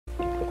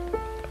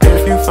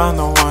If you find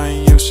the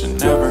one, you should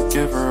never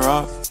give her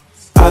up.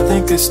 I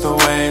think it's the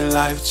way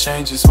life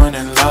changes when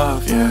in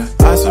love, yeah.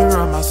 I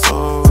surround my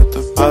soul with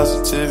the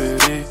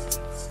positivity.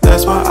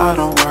 That's why I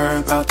don't worry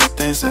about the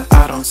things that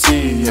I don't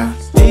see, yeah.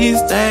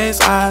 These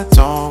days I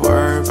don't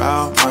worry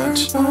about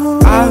much.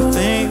 I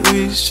think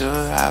we should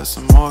have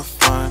some more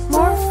fun.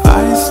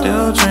 I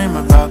still dream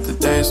about the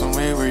days when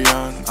we were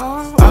young.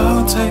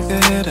 I'll take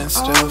a hit and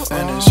still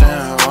finish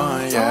in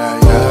one, yeah,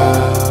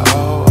 yeah.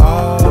 Oh,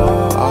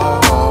 oh,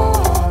 oh, oh.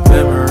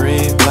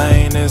 Memory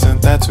lane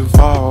isn't that too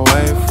far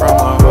away from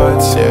our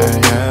hearts, yeah,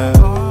 yeah.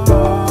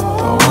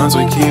 The ones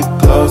we keep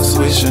close,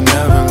 we should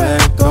never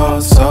let go.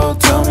 So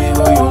tell me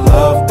who you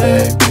love,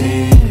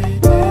 baby.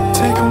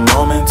 Take a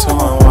moment to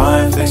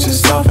unwind, fix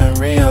yourself and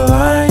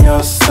realign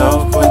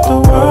yourself with the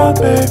world,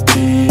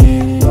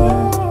 baby.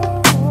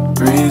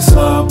 Breathe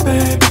slow,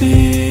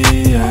 baby,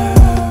 yeah.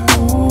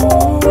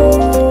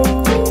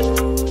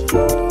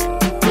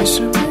 We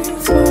should breathe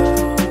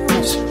slow,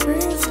 we should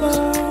breathe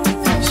slow,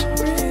 we should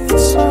breathe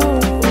slow,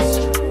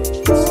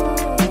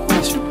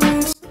 we should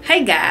breathe slow. Hi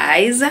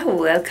guys,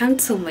 welcome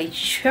to my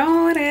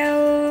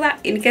channel.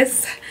 In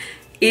case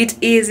it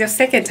is your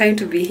second time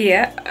to be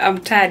here, I'm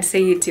tired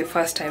saying it's your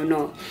first time.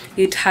 No,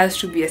 it has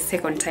to be a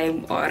second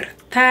time or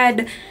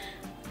third.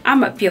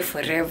 I'm up here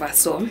forever,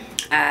 so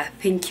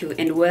thank you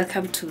and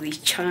welcome to the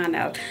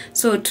channel.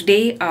 So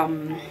today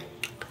I'm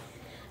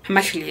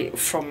actually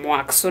from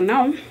work, so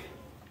now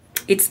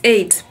it's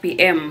 8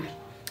 p.m.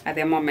 at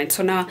the moment.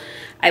 So now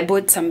I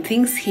bought some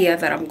things here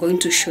that I'm going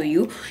to show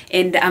you,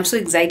 and I'm so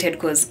excited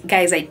because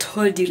guys, I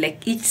told you,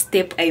 like, each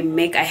step I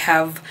make I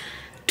have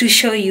to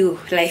show you,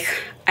 like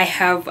I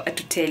have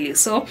to tell you.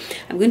 So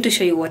I'm going to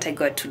show you what I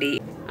got today.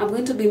 I'm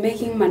going to be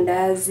making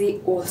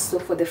mandazi also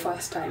for the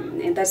first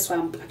time, and that's why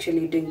I'm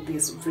actually doing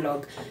this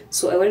vlog.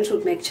 So I wanted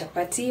to make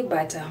chapati,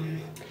 but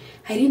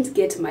I didn't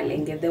get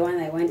malenge, the one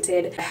I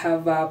wanted. I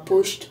have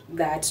pushed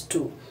that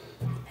too.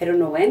 I don't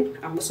know when.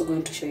 I'm also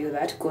going to show you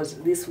that because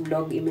this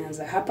vlog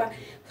imeanza hapa.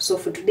 So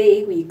for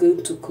today we're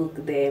going to cook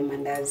the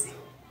mandazi.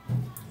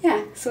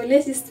 Yeah, so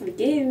let's just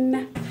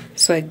begin.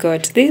 So I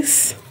got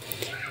this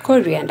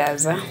coriander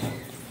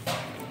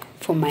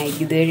for my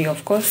githeri,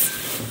 of course.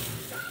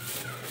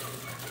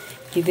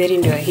 Githeri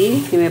ndio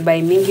hii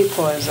nimebuy mingi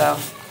cause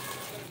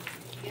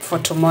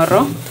for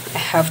tomorrow I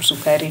have to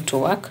carry to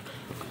work.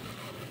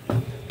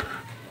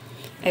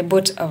 I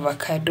bought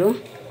avocado.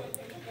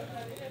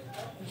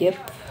 Yep.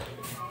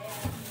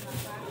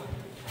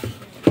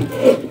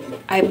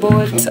 I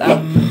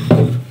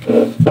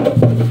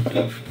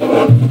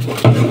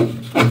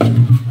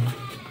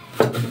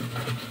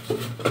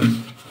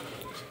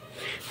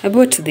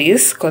bought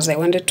this because I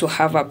wanted to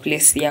have a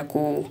place ya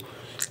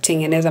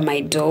kutengeneza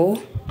my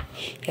dough.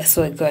 Yeah,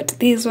 so I got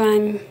this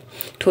one.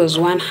 It was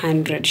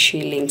 100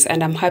 shillings,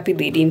 and I'm happy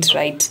they didn't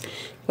write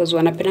because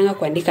wanapendanga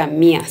kuandika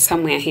 100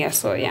 somewhere here.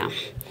 So yeah,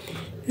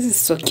 this is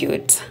so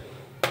cute.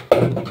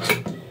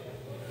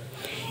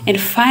 And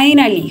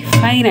finally,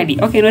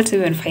 okay, not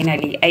even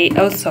finally, I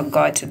also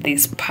got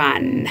this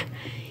pan.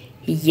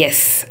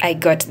 Yes, I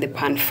got the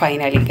pan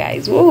finally,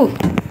 guys. Whoa.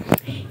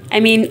 I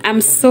mean,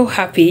 I'm so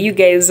happy. You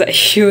guys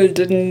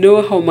should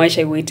know how much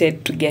I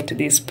waited to get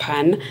this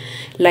pan.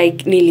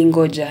 Like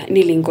nilingoja.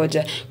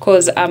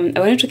 Cause I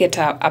wanted to get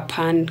a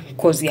pan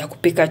cause ya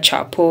kupika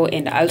chapo,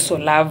 and I also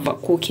love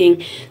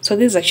cooking. So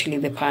this is actually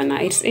the pan.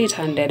 It's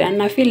 800,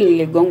 and I feel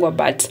niligongwa,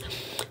 but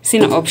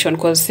sina option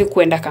cause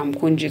sikuenda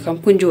KAMUKUNJI.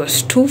 KAMUKUNJI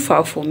was too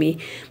far for me.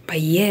 But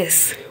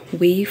yes,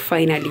 we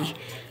finally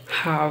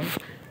have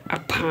a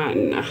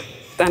pan.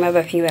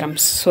 Another thing that I'm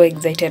so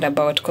excited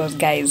about cause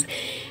guys,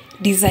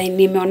 design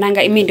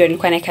nimeonanga imi ndio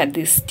nilikuwa naeka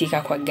this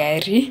sticker kwa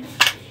gari.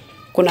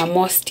 Kuna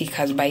more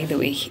stickers by the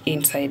way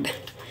inside.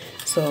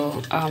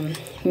 So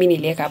mimi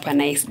nilieka hapa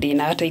nice day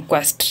na hata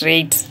ikuwa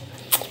straight.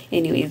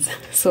 Anyways,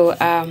 so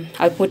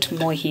I'll put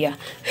more here.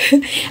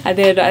 And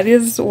then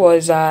this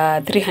was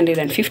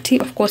 350.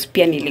 Of course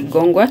pia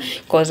niligongwa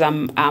because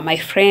my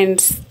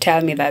friends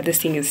tell me that this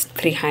thing is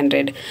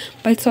 300,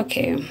 but it's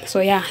okay.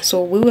 So yeah,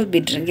 so we will be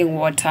drinking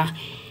water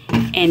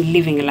and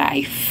living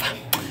life.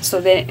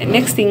 So the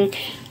next thing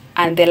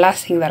and the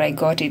last thing that I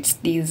got, it's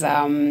these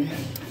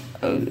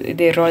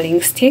the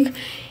rolling stick,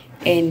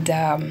 and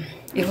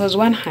it was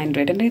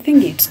 100, and I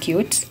think it's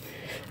cute,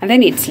 and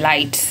then it's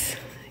light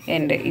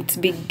and it's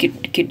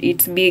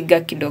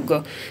bigger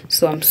kidogo.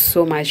 So I'm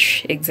so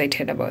much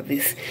excited about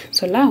this.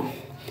 So now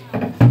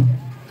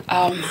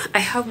I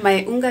have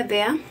my unga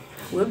there.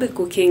 We'll be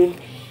cooking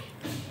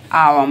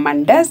our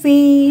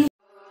mandazi.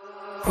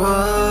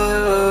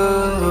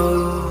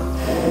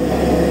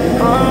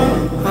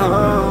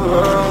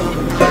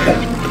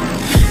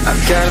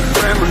 I've got a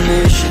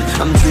premonition,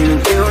 I'm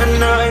dreaming you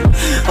and I.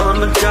 All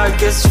my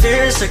darkest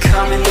fears are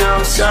coming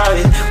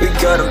outside. We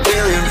got a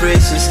billion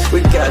races,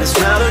 we got this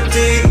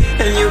melody,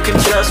 and you can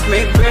trust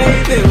me,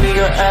 baby, we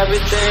got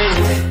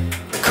everything.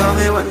 Call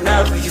me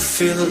whenever you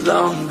feel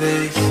alone,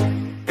 babe,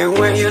 and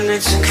when you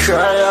need to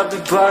cry, I'll be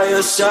by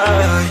your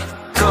side.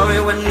 Call me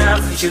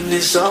whenever you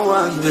need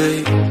someone,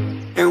 babe.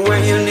 And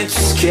when you need to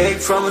escape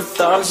from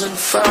 1,000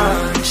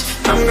 fires,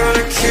 I'm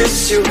gonna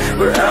kiss you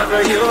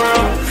wherever you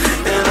are.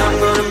 And I'm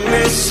gonna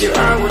miss you,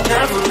 I will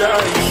never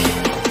lie.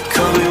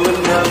 Call me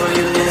whenever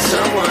you need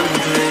someone,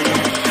 baby.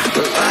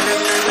 We're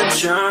riding in the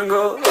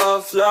jungle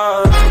of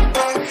love.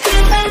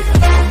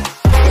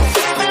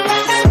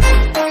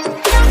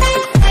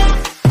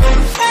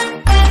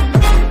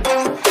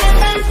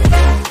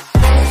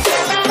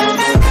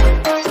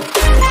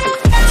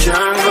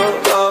 Jungle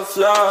of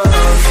love.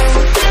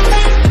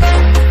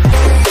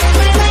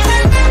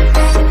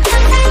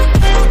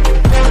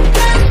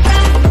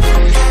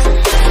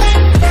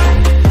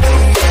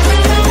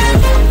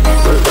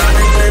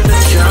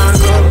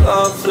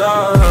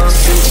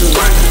 Since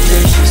my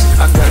conditions,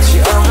 I got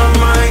you on my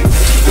mind.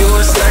 You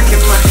was stuck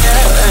in my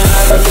head and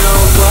I don't know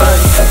why.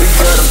 We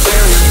got a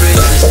billion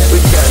races, we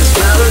got this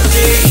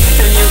melody.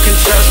 And you can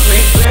trust me,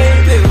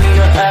 baby, we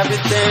got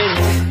everything.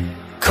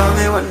 Call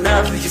me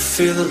whenever you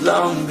feel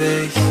alone,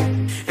 babe.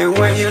 And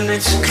when you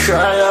need to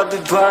cry, I'll be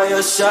by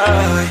your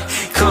side.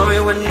 Call me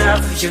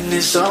whenever you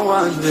need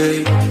someone,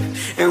 babe.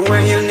 And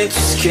when you need to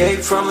escape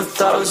from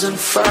 1,000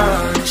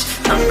 fires,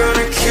 I'm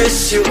gonna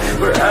kiss you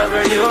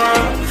wherever you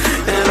are.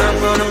 And I'm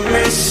gonna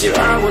miss you,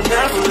 I will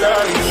never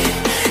lie.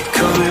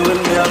 Call me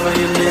whenever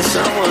you need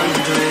someone,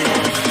 babe.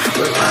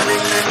 We're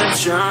running in the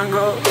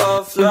jungle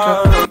of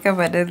love.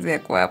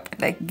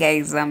 Like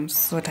guys, I'm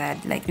so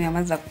tired. Like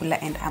nimemaza kula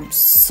and I'm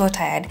so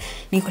tired.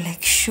 Niko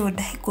like, should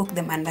I cook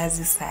the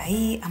mandazi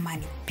sahi ama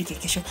nipike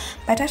kesho?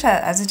 But hata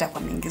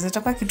hazitakuwa mingi,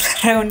 zitakuwa kitu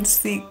around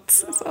 6.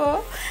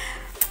 So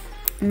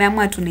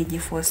nimeamua tu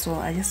nijiforce, so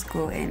I just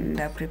go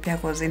and prepare,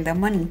 cause in the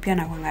morning pia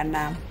nakuanga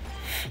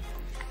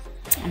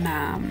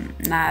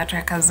na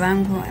traka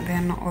zangu and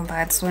then all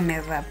that, so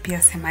never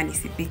pia sema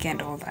nisipike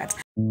and all that.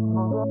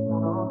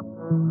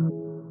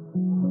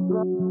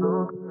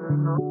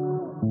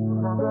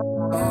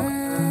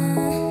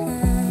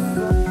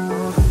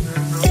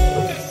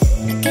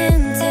 I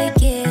can't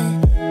take it.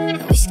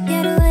 I wish I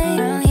get away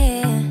from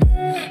here.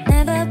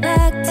 Never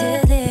back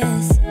to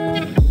this.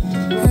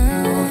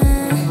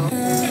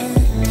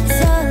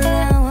 It's all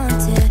I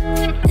wanted,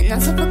 and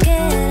not to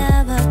forget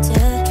about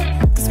you.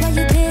 'Cause what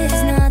you did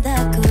is not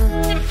that cool.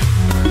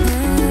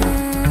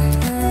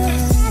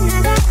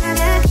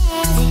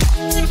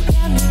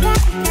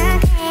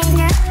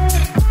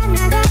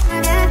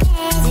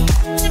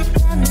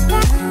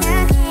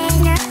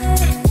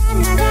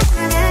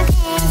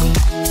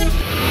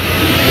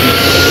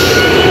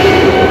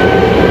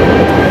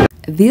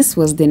 This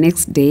was the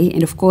next day,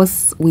 and of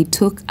course we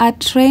took a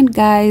train,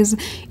 guys.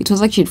 It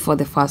was actually for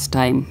the first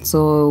time,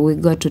 so we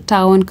got to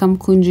town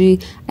KAMUKUNJI.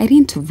 I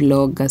didn't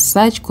vlog as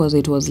such because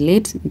it was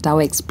late.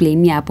 Nitawa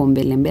explain hapo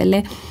mbele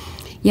mbele.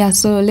 Yeah,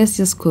 so let's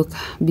just cook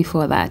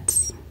before that.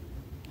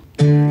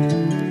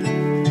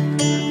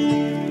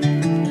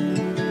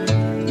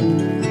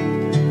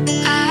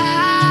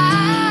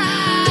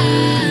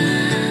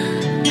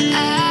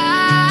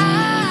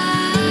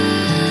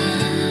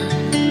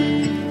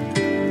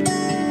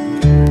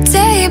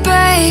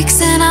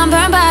 Breaks and I'm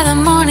burned by the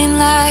morning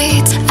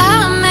light.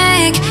 I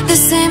make the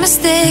same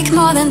mistake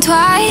more than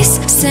twice.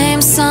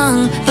 Same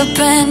song, but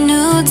brand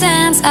new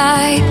dance.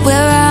 I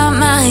wear out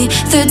my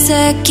third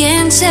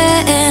second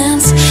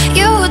chance.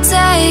 You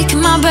take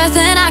my breath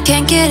and I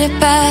can't get it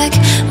back.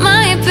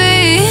 Might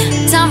be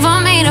time for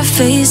me to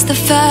face the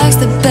facts.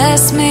 The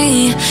best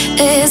me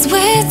is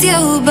with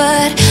you,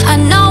 but I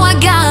know I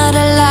got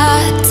a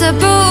lot to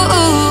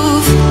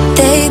prove.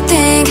 They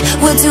think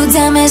we're too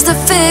damaged to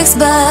fix,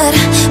 but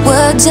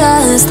we're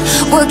just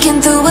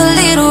working through a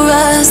little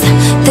rust.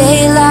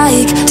 They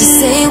like to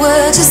say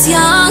we're just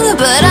young,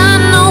 but I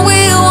know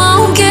we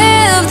won't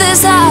give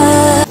this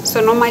up.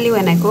 So normally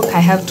when I cook, I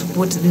have to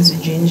put this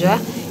ginger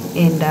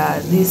and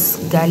this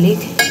garlic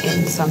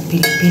and some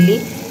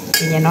pilipili.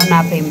 Yenye naona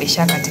hapa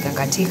imesha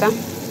katika.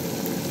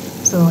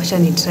 So acha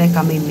ni try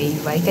kama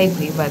imeiva. Ikai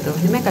kuiva though.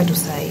 Nimeka tu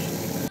sai.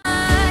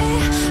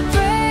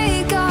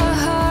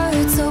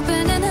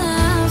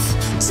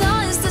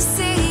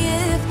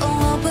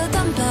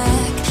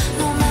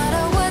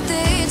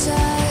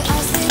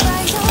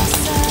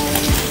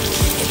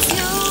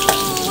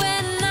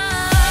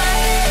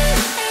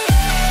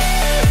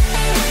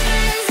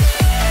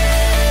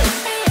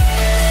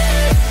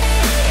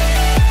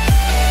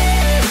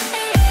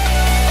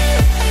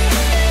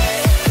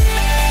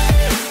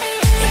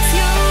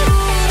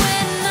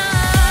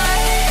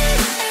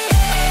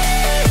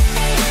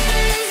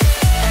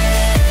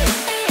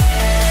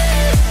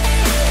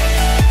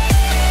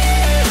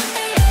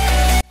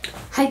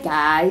 Hi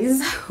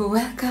guys,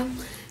 welcome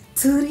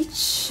to the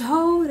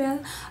channel.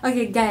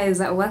 Okay guys,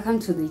 welcome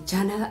to the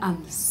channel.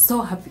 I'm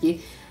so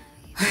happy.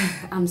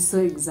 I'm so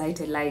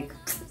excited. Like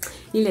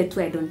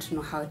I don't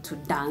know how to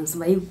dance,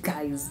 but you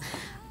guys,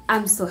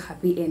 I'm so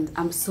happy and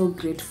I'm so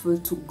grateful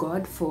to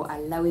God for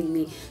allowing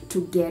me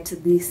to get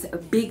this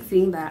big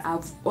thing that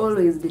I've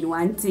always been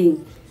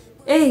wanting.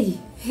 Hey,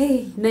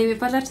 na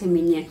imepata time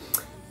yenye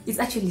it's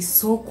actually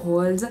so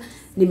cold.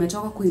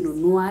 nimetoka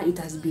kuinunua, it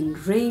has been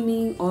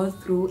raining all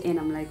through, and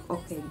I'm like,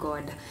 okay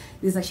God,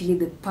 this is actually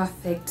the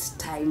perfect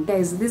time.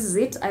 Guys, this is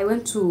it. I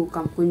went to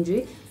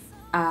KAMUKUNJI.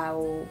 I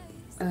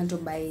went to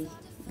buy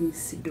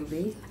this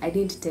duvet. I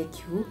didn't take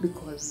you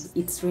because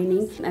it's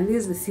raining, and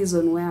this is the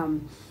season where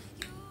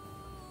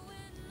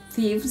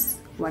thieves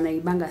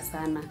wanaibanga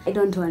sana. I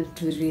don't want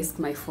to risk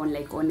my phone,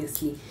 like,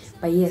 honestly.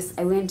 But yes,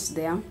 I went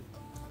there.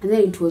 And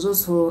then it was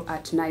also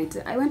at night.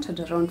 I went at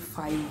around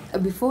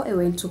 5. Before I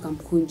went to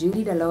KAMUKUNJI, I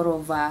did a lot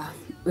of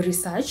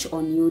research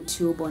on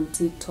YouTube, on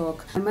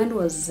TikTok. My mind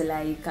was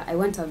like, I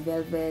want a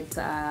velvet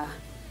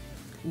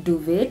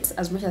duvet.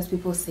 As much as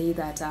people say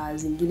that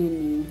zingine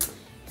ni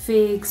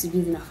fake,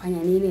 sijui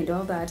zinafanya nini and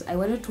all that, I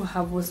wanted to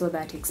have also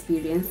that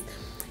experience.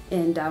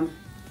 And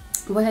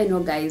what I know,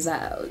 guys,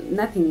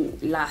 nothing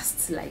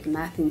lasts, like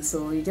nothing.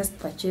 So you just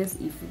purchase.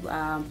 If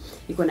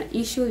you're gonna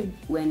issue,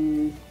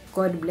 when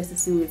God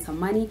blesses you with some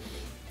money,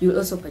 you'll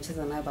also purchase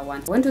another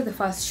one. I went to the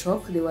first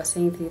shop. They were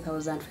saying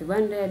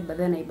 3,500, but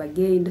then I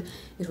bargained.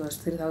 It was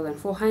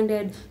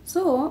 3,400.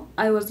 So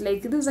I was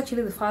like, this is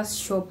actually the first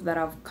shop that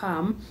I've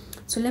come,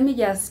 so let me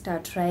just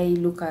try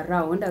look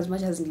around. As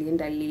much as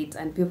nilienda late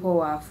and people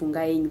were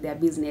fungaing their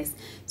business,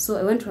 so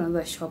I went to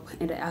another shop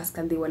and I asked,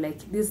 and they were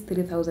like, this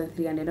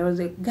 3,300. I was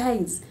like,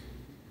 guys,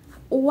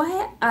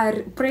 why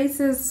are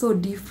prices so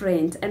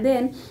different? And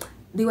then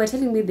they were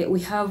telling me that we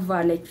have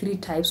like 3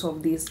 types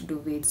of this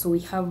duvet. So we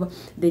have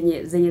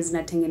zenye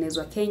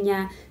zinatengenezwa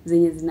Kenya,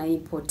 zenye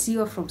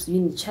zinaimportiwa from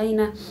sijui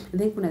China, and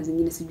then kuna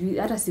zingine sijui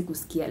hata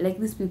sikusikia, like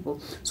these people.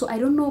 So I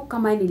don't know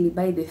kama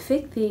nilibuy the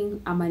fake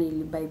thing ama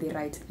nilibuy the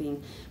right thing.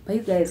 But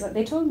you guys,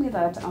 they told me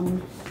that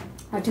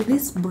at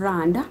this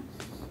brand,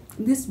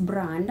 this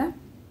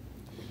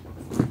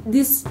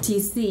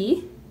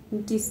TC,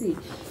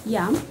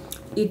 yeah,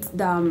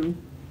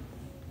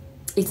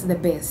 it's the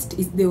best.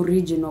 It's the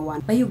original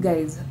one. But you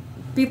guys,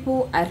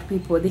 people are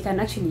people. They can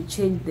actually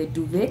change the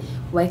duvet,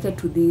 work it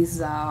to this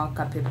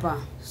kapepa.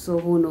 So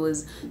who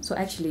knows? So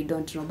I actually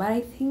don't know, but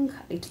I think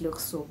it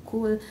looks so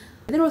cool. And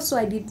then also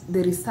I did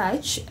the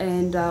research,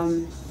 and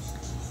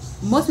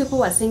most people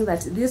were saying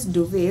that these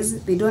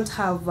duvets, they don't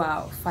have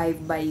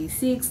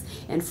 5x6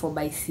 and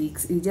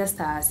 4x6. It's just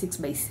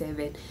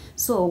 6x7.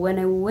 So when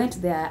I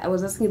went there, I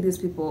was asking these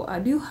people,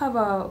 do you have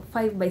a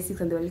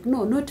 5x6? And they were like,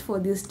 no, not for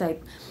this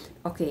type.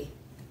 Okay,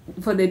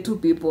 for the 2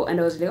 people.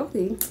 And I was like,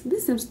 okay,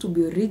 this seems to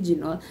be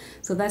original.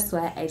 So that's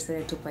why I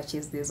decided to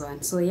purchase this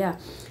one. So yeah,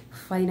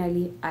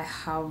 finally I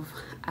have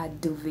a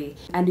duvet,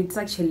 and it's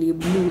actually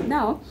blue.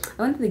 Now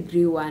I want the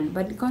gray one,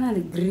 but the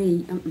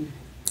gray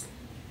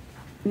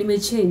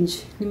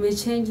nimechange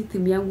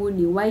theme yangu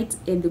ni white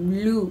and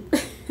blue.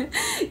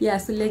 Yeah,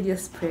 so let's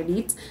just spread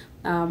it.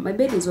 My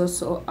bed is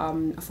also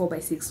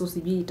 4x6, so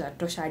sijui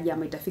itatosha aje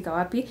ama itafika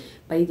wapi,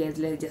 but you guys,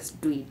 let's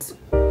just do it.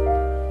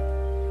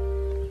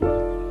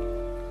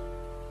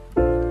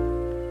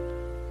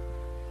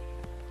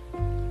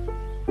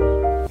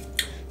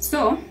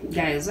 So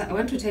guys, I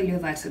want to tell you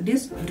that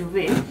this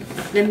duvet,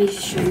 let me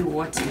show you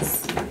what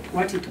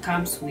it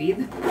comes with.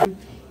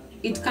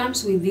 It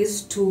comes with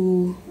these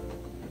two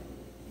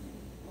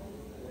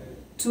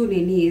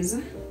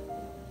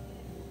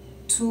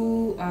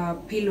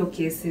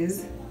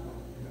pillowcases.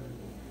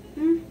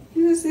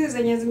 This is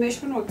anyway,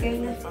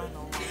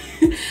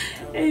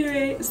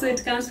 so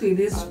it comes with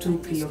these 2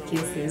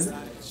 pillowcases.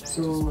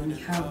 So we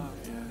have,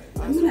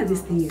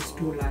 this thing is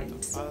too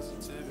light.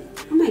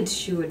 It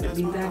should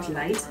be that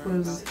light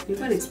because you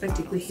can't expect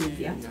it to be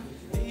heavier.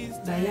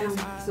 But yeah,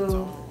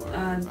 so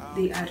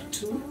they are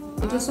 2.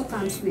 It also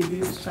comes with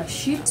these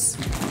sheets.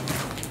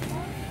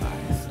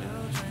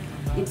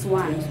 It's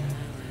 1,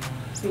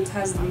 so it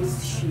has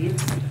this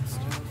sheet,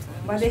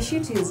 but the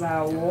sheet is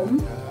warm,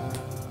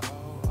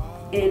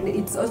 and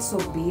it's also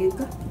big.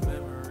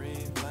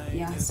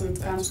 Yeah, so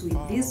it comes with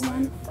this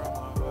one.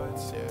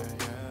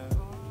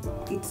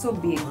 It's so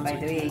big, by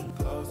the way.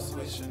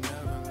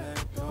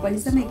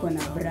 Walisema iko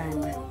na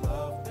brand,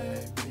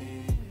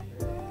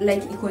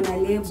 like iko na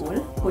label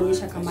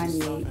kuonyesha kama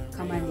ni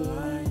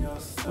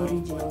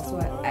original. So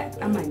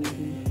ama ni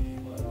hii,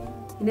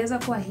 inaweza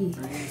kuwa hii.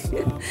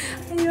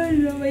 I don't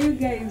know, but you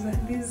guys,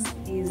 this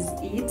is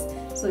it.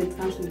 So it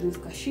comes with these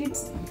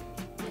sheets,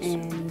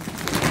 and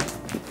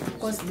of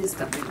course this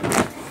carpet.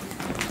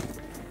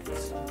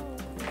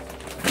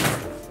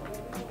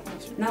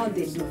 Now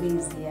the duvet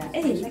is here.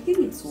 Hey, like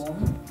it's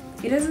warm.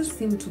 It doesn't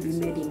seem to be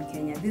made in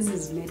Kenya. This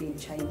is made in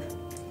China.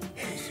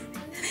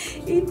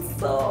 It's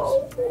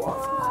so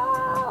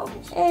wow.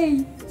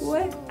 Hey,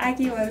 what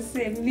Aki was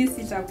saying, miss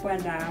itakuwa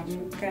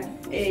naamka.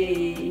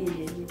 Hey,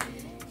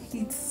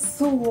 it's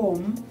so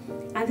warm,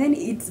 and then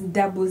it's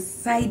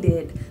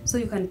double-sided, so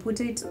you can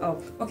put it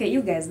up. Okay,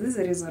 you guys, this is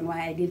the reason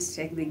why I did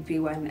check the gray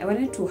one. I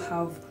wanted to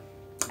have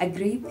a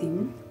gray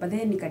theme, but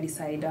then nika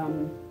decide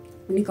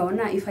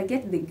nikaona if I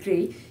get the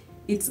gray,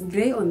 it's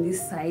gray on this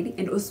side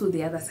and also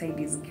the other side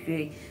is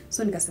gray.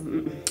 So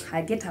nikasema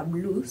I get a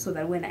blue, so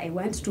that when I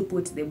want to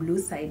put the blue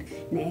side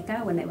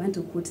naeka, when I want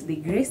to put the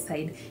gray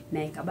side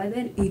naeka. But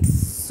then it's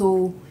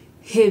so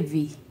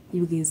heavy,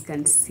 you guys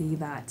can see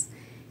that.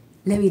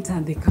 Let me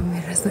turn the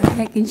camera so that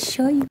I can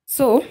show you.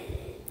 So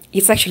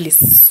it's actually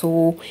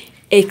so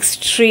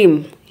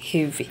extreme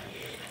heavy,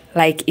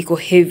 like iko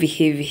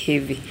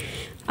heavy.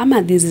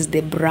 Ama this is the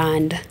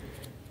brand.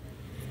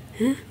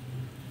 Huh?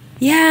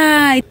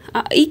 Yeah,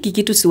 hiki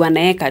kitu si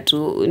wanaeka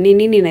tu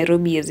nini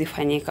Nairobi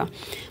yazifanyika,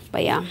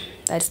 but yeah,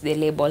 that's the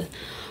label.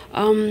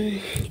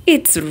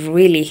 It's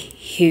really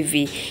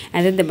heavy,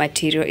 and then the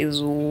material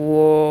is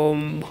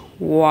warm.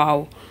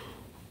 Wow.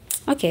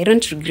 Okay, I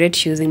don't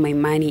regret using my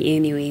money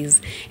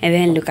anyways. And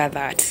then look at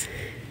that.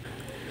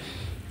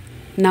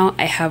 Now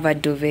I have a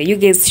duvet. You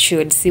guys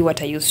should see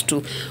what I used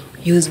to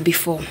use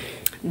before.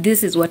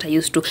 This is what I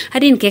used to. I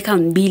didn't keka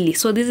mbili.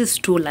 So this is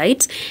too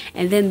light.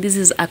 And then this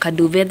is a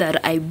duvet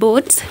that I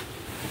bought.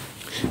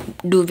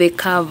 Duvet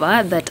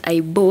cover that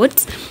I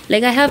bought.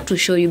 Like, I have to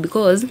show you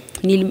because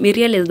I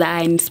realized that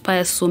I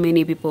inspire so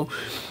many people.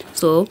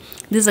 So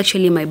this is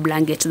actually my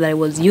blanket that I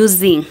was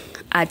using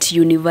at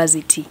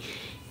university.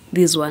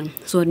 This one.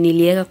 So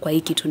nilieka kwa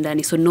hii kitu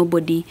ndani, so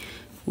nobody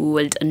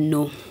would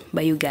know.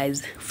 But you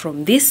guys,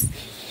 from this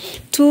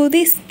to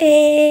this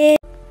end.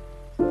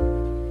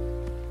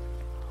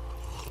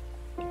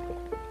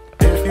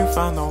 If you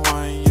found the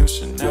one, you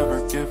should never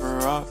give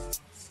her up.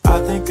 I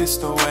think it's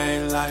the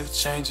way life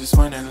changes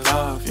when in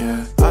love,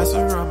 yeah. I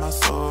surround my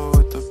soul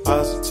with the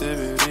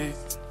positivity.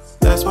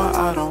 That's why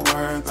I don't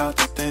worry about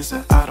the things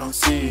that I don't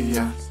see,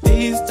 yeah.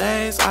 These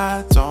days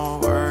I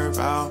don't worry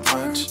about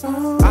much.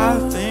 I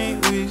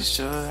think we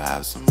should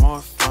have some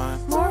more fun.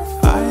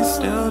 I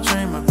still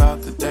dream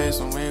about the days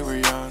when we were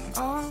young.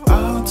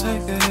 I'll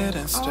take a hit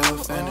and still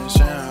finish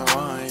in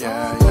one,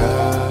 yeah.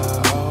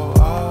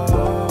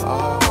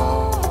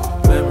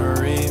 Oh.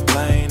 Memory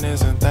lane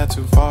isn't that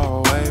too far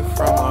away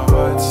from our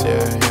hearts,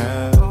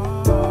 yeah.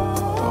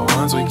 The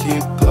ones we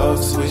keep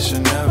close, we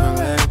should never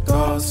let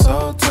go.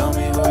 So tell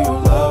me who you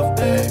love,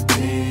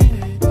 baby.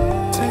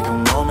 Take a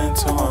moment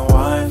to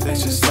unwind,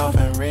 fix yourself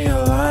and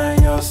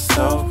realign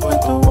yourself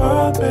with the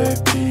world,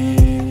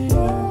 baby.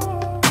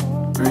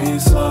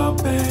 Breathe slow,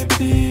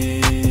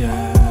 baby,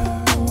 yeah.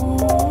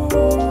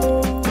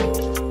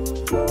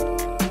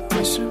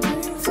 We should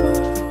breathe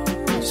slow,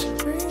 we should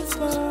breathe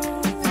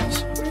slow, we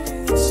should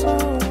breathe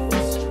slow.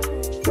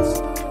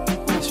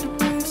 We should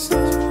breathe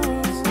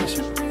slow, we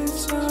should breathe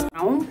slow.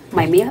 Now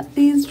my meal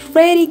is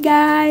ready,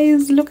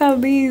 guys. Look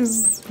at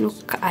this.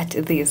 Look at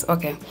this.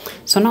 Okay,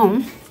 so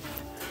now,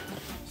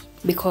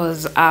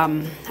 because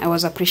I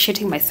was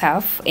appreciating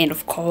myself, and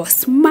of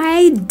course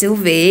my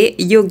duvet,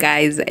 you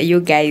guys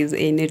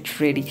ain't it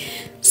ready.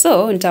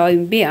 So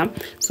nitawaimbia.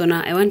 So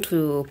now I want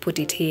to put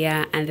it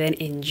here and then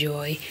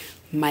enjoy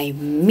my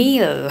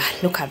meal.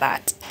 Look at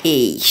that.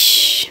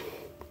 Ish.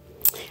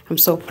 I'm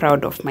so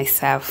proud of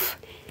myself.